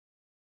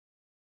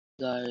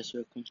Guys,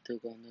 welcome to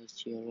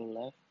Gunner's Zero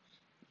Life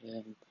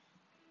and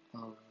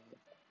uh,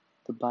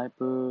 the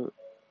Bible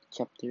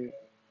chapter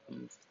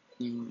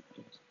in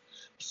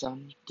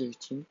Psalm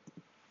 13.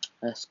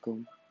 Let's go.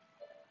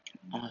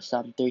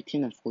 Psalm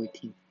 13 and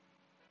 14.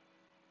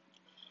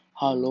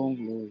 How long,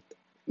 Lord,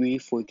 will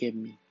you forget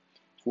me?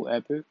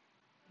 Forever?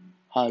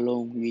 How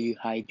long will you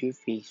hide your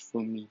face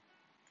from me?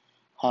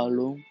 How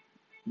long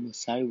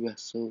must I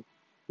wrestle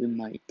with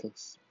my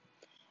thoughts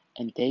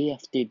and day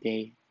after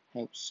day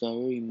have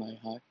sorrow in my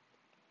heart?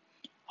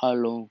 How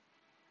long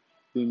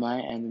will my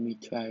enemy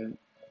triumph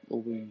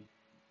over me?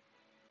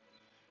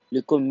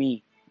 Look on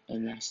me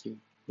and answer,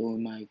 Lord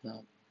my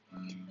God.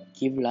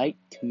 Give light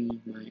to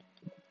me,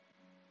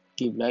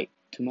 give light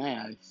to my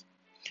eyes,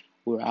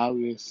 or I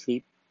will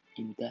sleep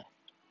in death.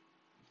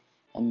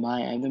 And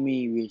my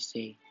enemy will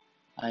say,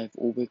 I have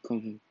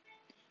overcome him,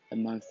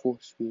 and my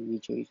foes will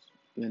rejoice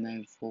when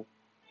I fall.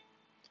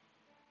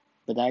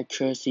 But I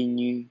trust in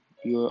you,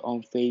 your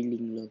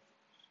unfailing love.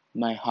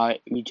 My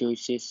heart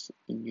rejoices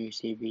in your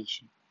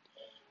salvation.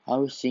 I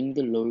will sing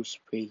the Lord's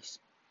praise,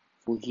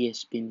 for he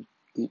has been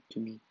good to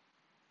me.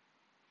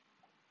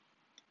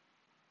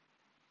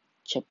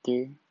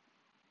 Chapter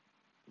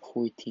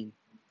 14.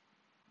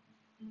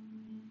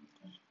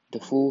 The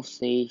fool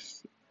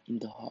says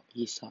in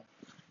his heart,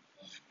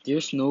 there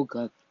is no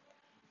God.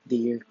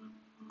 They are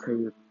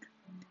corrupt.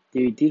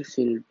 Their deeds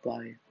will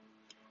by.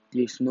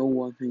 There is no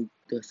one who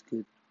does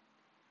good.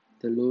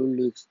 The Lord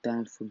looks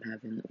down from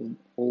heaven on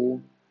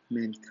all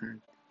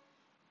mankind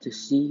to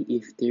see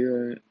if there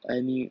are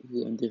any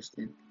who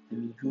understand,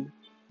 any who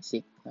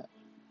seek God.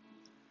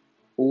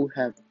 All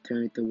have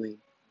turned away.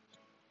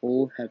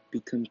 All have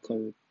become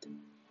corrupt.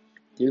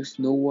 There is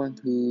no one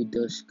who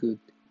does good,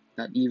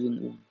 not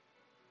even one.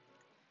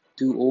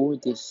 Do all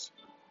this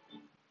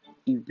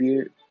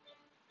evil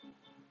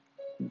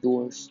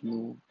doers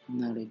know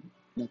nothing.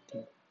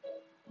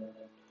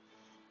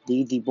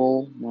 They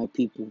devour my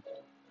people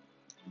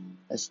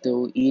as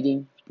though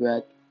eating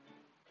bread.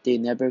 They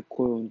never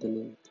call on the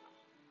Lord,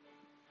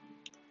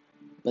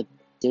 but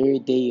there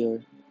they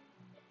are,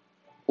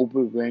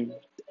 overwhelmed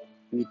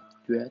with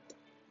dread,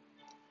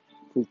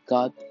 for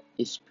God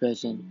is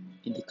present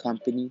in the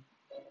company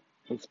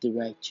of the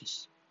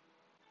righteous.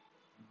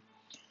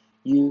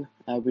 You,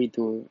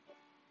 Abrador,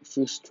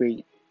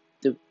 frustrate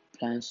the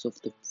plans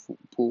of the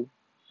fool,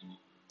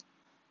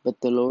 but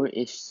the Lord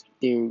is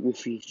their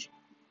refuge.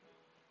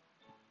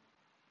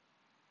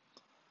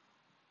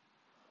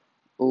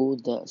 Oh,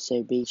 the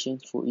salvation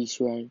for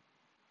Israel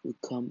will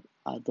come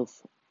out of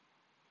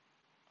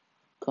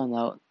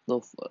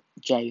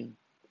Zion.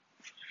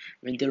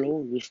 When the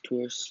Lord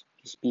restores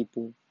his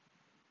people,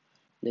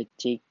 let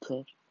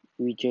Jacob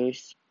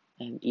rejoice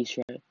and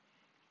Israel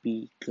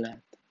be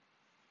glad.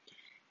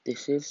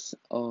 This is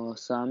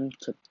Psalm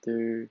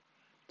chapter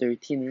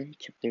 13 and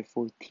chapter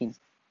 14.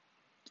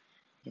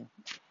 Yeah.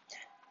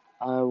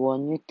 I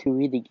want you to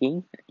read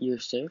again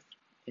yourself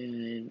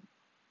and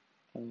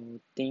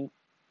think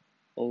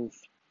of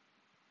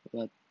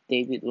what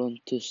David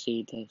wants to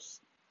say to us.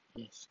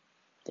 Yes.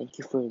 Thank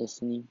you for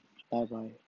listening. Bye bye.